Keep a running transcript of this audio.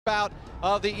Bout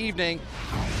of the evening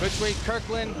between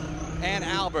Kirkland and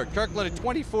Albert. Kirkland at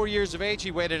 24 years of age, he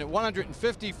weighed in at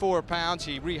 154 pounds.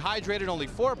 He rehydrated only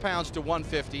 4 pounds to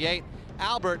 158.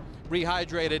 Albert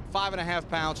rehydrated 5.5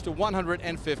 pounds to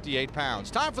 158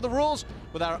 pounds. Time for the rules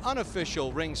with our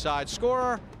unofficial ringside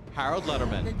scorer, Harold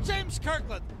Letterman. James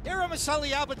Kirkland,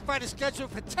 Eromosele Albert fight is scheduled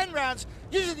for 10 rounds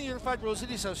using the unified rules of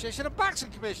the Association of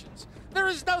Boxing Commissions. There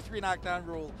is no 3 knockdown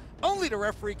rule. Only the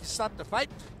referee can stop the fight.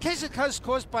 In case it is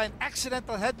caused by an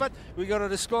accidental headbutt, we go to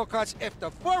the scorecards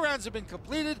after 4 rounds have been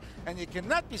completed, and you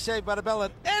cannot be saved by the bell at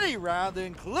any round,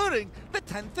 including the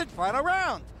 10th and final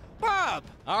round. Bob.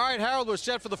 All right, Harold, we're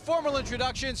set for the formal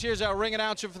introductions. Here's our ring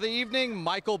announcer for the evening,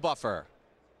 Michael Buffer.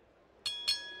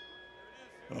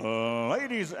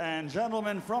 Ladies and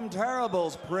gentlemen from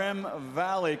Terrible's Prim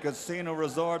Valley Casino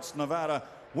Resorts, Nevada,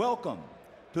 welcome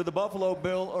to the Buffalo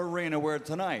Bill Arena, where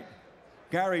tonight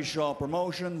Gary Shaw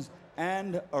Promotions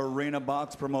and Arena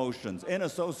Box Promotions, in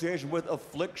association with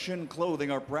Affliction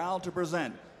Clothing, are proud to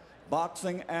present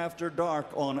Boxing After Dark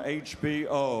on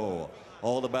HBO.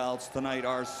 All the bouts tonight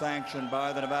are sanctioned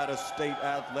by the Nevada State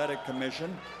Athletic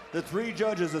Commission. The 3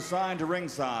 judges assigned to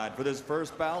ringside for this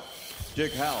first bout,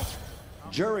 Dick House,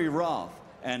 Jerry Roth,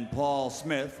 and Paul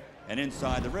Smith. And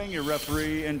inside the ring, your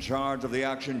referee in charge of the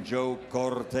action, Joe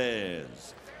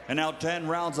Cortez. And now 10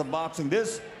 rounds of boxing.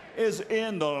 This is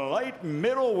in the light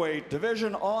middleweight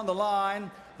division. On the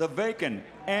line, the vacant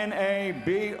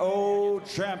NABO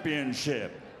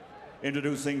championship.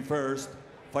 Introducing first,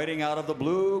 fighting out of the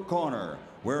blue corner,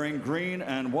 wearing green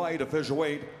and white, official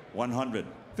weight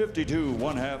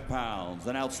 152.5 pounds.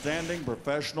 An outstanding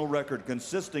professional record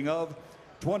consisting of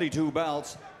 22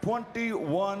 bouts,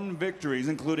 21 victories,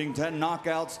 including 10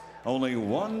 knockouts, only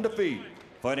 1 defeat.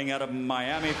 Fighting out of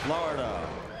Miami, Florida,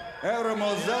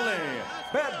 Eromosele,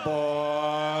 Bad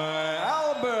Boy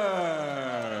Albert.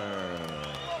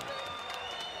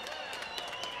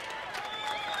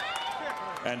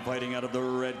 And fighting out of the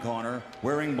red corner,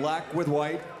 wearing black with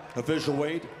white, official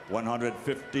weight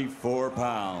 154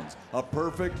 pounds. A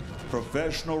perfect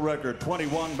professional record,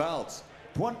 21 bouts,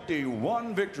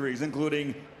 21 victories,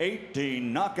 including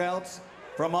 18 knockouts,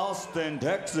 from Austin,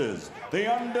 Texas, the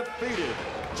undefeated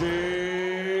James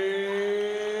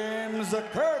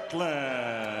Kirkland.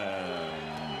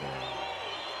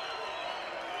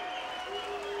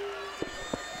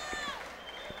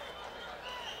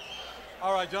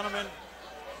 All right, gentlemen,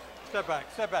 step back,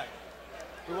 step back.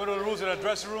 We went over the rules of the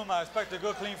dressing room. I expect a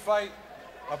good, clean fight.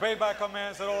 Obey my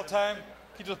commands at all time.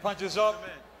 Keep those punches up.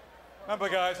 Remember,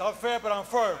 guys, I'm fair, but I'm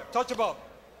firm. Touch them up.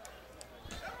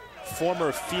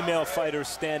 Former female fighter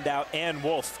standout Ann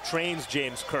Wolfe trains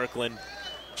James Kirkland.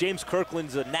 James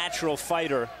Kirkland's a natural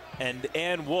fighter, and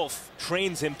Ann Wolfe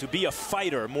trains him to be a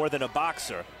fighter more than a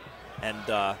boxer. And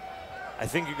I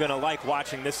think you're going to like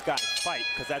watching this guy fight,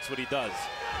 because that's what he does.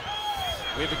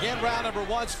 We begin round number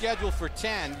 1, scheduled for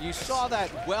 10. You saw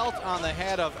that welt on the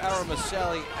head of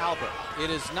Eromosele Albert. It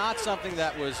is not something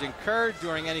that was incurred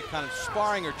during any kind of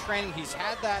sparring or training. He's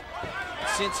had that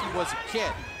since he was a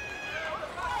kid.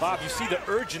 Bob, you see the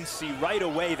urgency right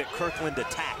away that Kirkland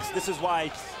attacks. This is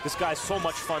why this guy's so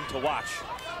much fun to watch.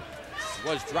 He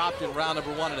was dropped in round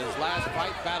number 1 in his last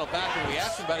fight, battled back, and we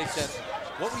asked him about it. He said,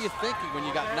 what were you thinking when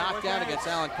you got knocked down against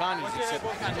Alan Conyers? He said,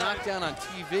 I got knocked down on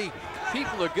TV.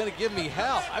 People are going to give me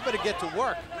hell. I better get to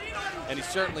work. And he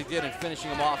certainly did in finishing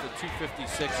him off at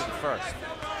 256 in the first.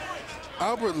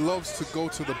 Albert loves to go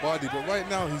to the body, but right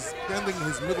now he's bending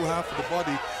his middle half of the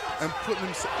body and putting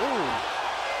himself,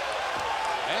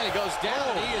 And he goes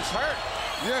down, he is hurt.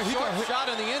 Yeah, he got hit. Shot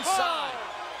on the inside.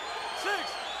 6.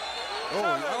 Oh,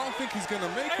 I don't think he's going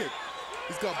to make it.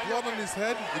 He's got blood on his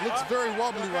head. He looks very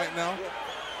wobbly right now.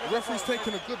 The referee's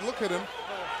taking a good look at him.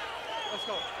 Let's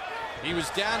go. He was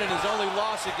down in his only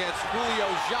loss against Julio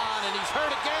Jean, and he's hurt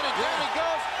again, and down he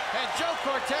goes, and Joe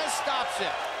Cortez stops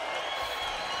it.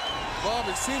 Bob,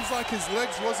 it seems like his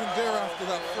legs wasn't there after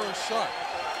that first shot.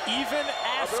 Even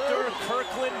after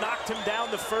Kirkland knocked him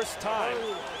down the first time,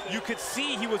 you could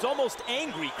see he was almost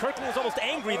angry. Kirkland was almost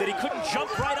angry that he couldn't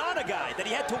jump right on a guy, that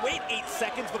he had to wait 8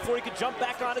 seconds before he could jump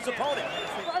back on his opponent.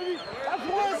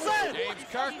 James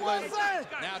Kirkland,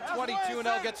 now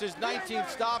 22-0, gets his 19th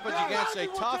stoppage against a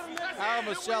tough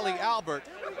Eromosele Albert,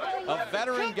 a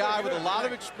veteran guy with a lot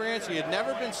of experience. He had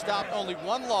never been stopped, only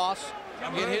 1 loss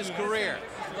in his career.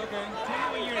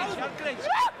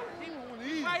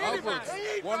 Albert's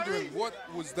wondering what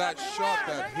was that shot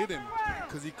that hit him,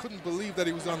 because he couldn't believe that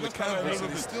he was on the canvas,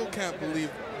 and he still can't believe,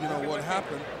 what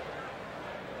happened.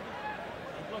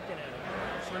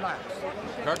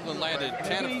 Kirkland landed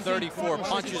 10 of 34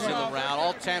 punches in the round.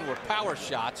 All 10 were power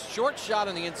shots. Short shot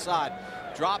on the inside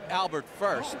dropped Albert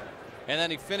first, and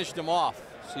then he finished him off.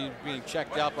 So he's being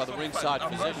checked out by the ringside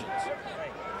physicians.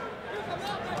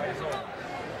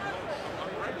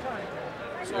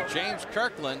 So James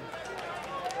Kirkland,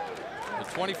 the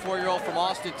 24-year-old from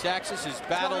Austin, Texas, has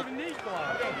battled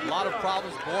a lot of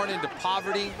problems, born into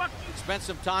poverty, spent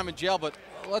some time in jail, but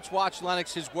let's watch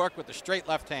Lennox, his work with the straight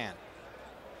left hand.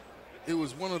 It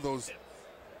was one of those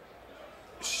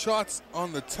shots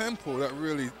on the tempo that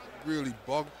really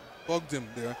bugged him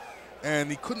there, and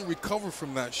he couldn't recover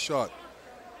from that shot.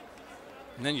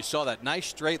 And then you saw that nice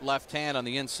straight left hand on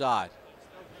the inside.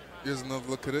 Here's another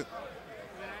look at it.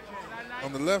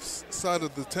 On the left side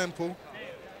of the tempo,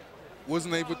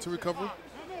 wasn't able to recover.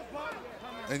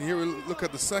 And here we look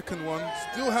at the second one.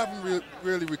 Still haven't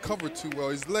really recovered too well.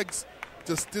 His legs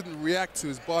just didn't react to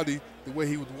his body the way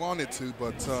he would want it to,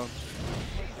 but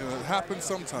you know, it happens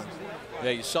sometimes. Yeah,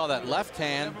 you saw that left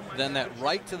hand, then that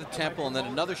right to the temple, and then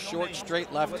another short,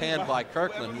 straight left hand by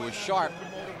Kirkland, who was sharp,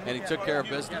 and he took care of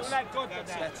business.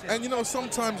 And, you know,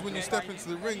 sometimes when you step into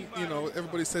the ring, you know,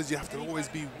 everybody says you have to always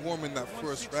be warm in that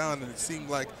first round, and it seemed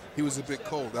like he was a bit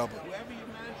cold, Albert.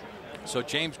 So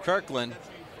James Kirkland,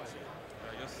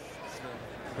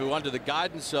 who under the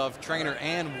guidance of trainer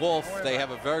Ann Wolf, they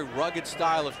have a very rugged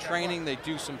style of training. They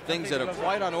do some things that are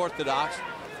quite unorthodox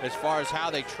as far as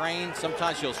how they train.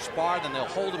 Sometimes he'll spar, then they'll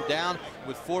hold him down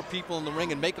with 4 people in the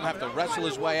ring and make him have to wrestle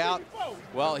his way out.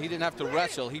 Well, he didn't have to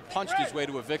wrestle. He punched his way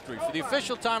to a victory. For the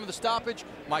official time of the stoppage,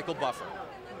 Michael Buffer.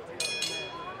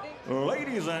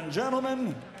 Ladies and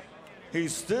gentlemen,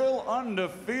 he's still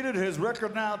undefeated. His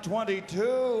record now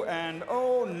 22 and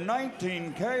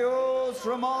 19 KOs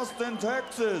from Austin,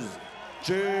 Texas,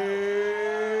 James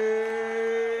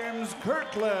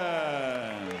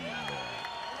Kirkland.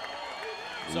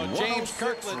 So James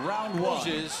Kirkland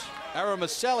loses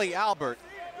Eromosele Albert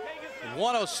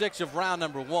 106 of round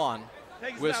number 1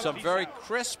 with some very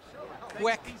crisp,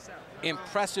 quick,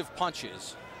 impressive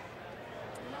punches.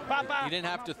 He didn't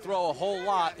have to throw a whole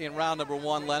lot in round number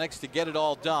 1, Lennox, to get it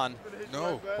all done.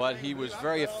 No. But he was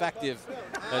very effective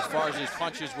as far as his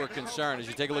punches were concerned. As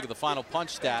you take a look at the final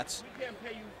punch stats,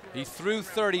 he threw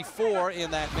 34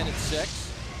 in that minute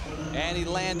 6, and he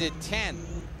landed 10.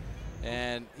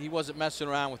 And he wasn't messing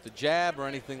around with the jab or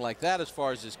anything like that as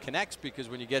far as his connects, because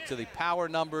when you get to the power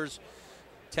numbers,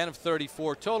 10 of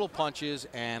 34 total punches,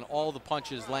 and all the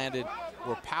punches landed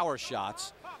were power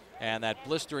shots. And that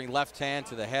blistering left hand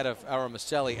to the head of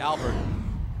Eromosele Albert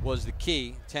was the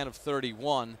key, 10 of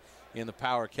 31 in the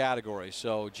power category.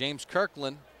 So James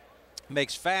Kirkland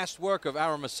makes fast work of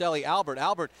Eromosele Albert.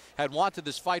 Albert had wanted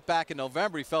this fight back in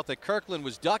November. He felt that Kirkland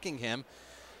was ducking him.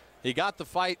 He got the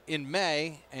fight in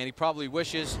May, and he probably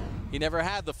wishes he never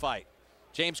had the fight.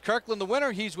 James Kirkland, the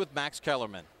winner. He's with Max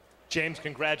Kellerman. James,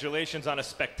 congratulations on a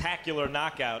spectacular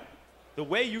knockout. The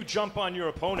way you jump on your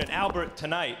opponent, Albert,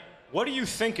 tonight, what are you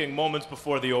thinking moments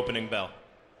before the opening bell?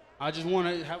 I just want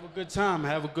to have a good time,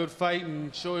 have a good fight,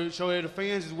 and show the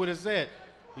fans is what it's at.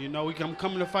 You know, I'm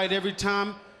coming to fight every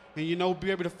time, and, you know,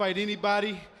 be able to fight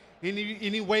anybody,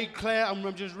 any weight class.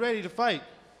 I'm just ready to fight.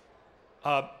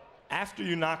 After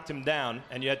you knocked him down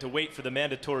and you had to wait for the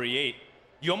mandatory 8,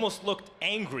 you almost looked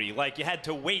angry, like you had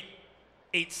to wait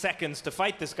 8 seconds to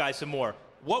fight this guy some more.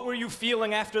 What were you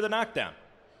feeling after the knockdown?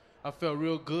 I felt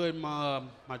real good. My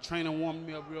trainer warmed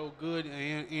me up real good,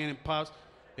 and Pops,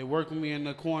 they worked with me in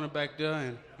the corner back there,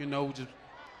 and, you know, just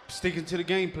sticking to the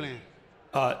game plan.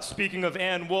 Speaking of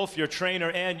Ann Wolf, your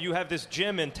trainer, Ann, you have this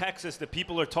gym in Texas that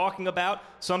people are talking about.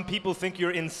 Some people think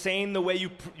you're insane the way you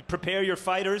prepare your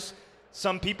fighters.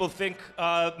 Some people think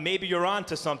maybe you're on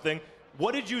to something.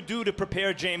 What did you do to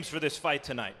prepare James for this fight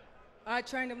tonight? I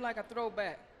trained him like a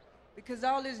throwback, because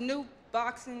all this new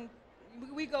boxing,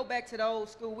 we go back to the old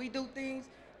school. We do things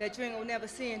that you ain't gonna never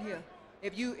see in here.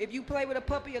 If you play with a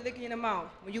puppy, you'll lick you in the mouth.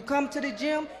 When you come to the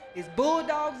gym, there's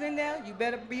bulldogs in there. You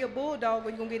better be a bulldog or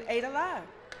you're gonna get ate alive.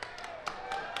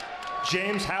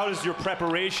 James, how does your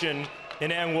preparation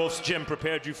in Ann Wolf's gym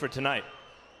prepared you for tonight?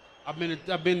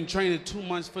 I've been training 2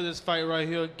 months for this fight right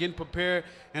here, getting prepared,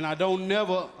 and I don't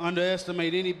never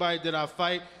underestimate anybody that I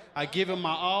fight. I give it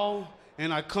my all,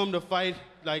 and I come to fight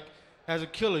like as a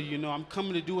killer, you know. I'm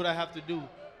coming to do what I have to do.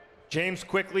 James,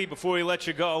 quickly, before we let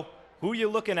you go, who are you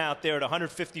looking out there at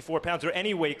 154 pounds, or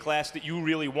any weight class that you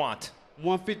really want?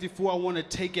 154, I want to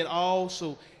take it all,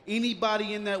 so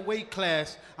anybody in that weight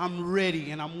class, I'm ready,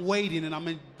 and I'm waiting, and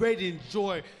I'm ready to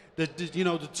enjoy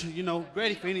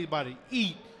ready for anybody.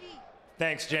 Eat.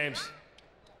 Thanks, James.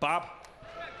 Bob?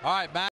 All right, Matt.